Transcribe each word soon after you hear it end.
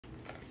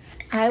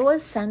I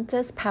was sent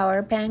this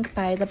power bank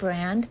by the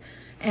brand,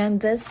 and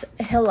this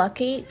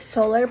Hillucky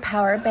solar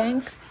power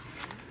bank,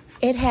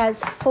 it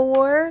has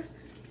 4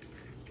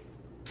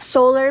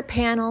 solar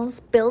panels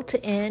built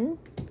in,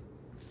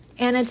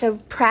 and it's a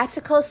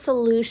practical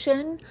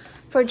solution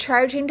for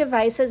charging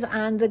devices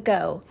on the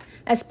go,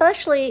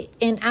 especially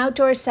in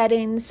outdoor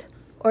settings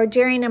or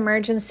during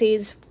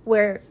emergencies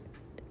where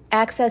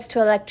access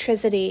to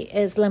electricity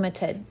is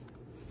limited.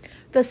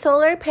 The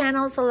solar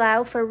panels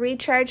allow for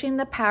recharging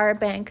the power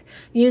bank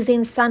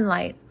using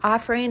sunlight,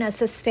 offering a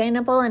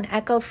sustainable and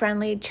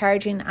eco-friendly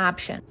charging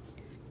option.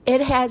 It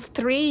has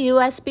 3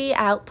 USB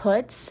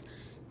outputs,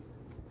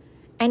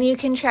 and you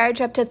can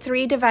charge up to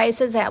 3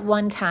 devices at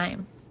one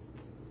time.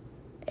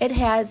 It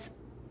has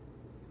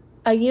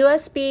a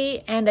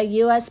USB and a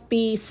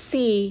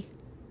USB-C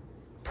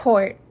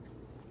port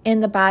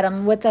in the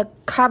bottom with a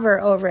cover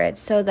over it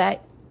so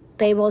that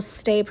they will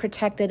stay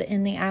protected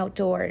in the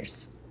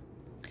outdoors.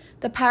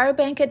 The power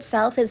bank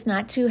itself is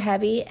not too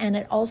heavy, and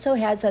it also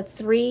has a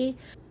 3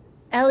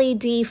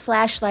 LED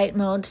flashlight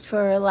mode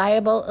for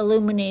reliable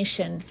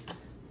illumination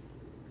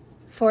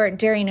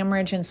during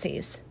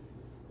emergencies.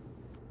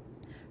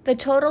 The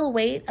total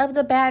weight of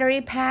the battery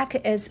pack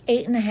is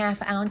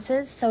 8.5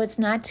 ounces, so it's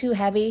not too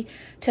heavy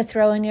to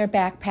throw in your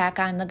backpack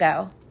on the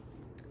go.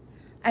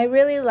 I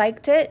really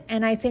liked it,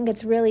 and I think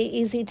it's really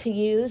easy to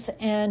use,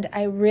 and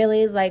I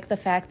really like the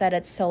fact that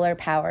it's solar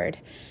powered.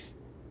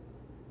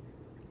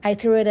 I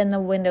threw it in the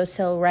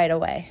windowsill right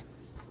away.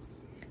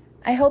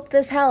 I hope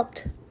this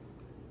helped.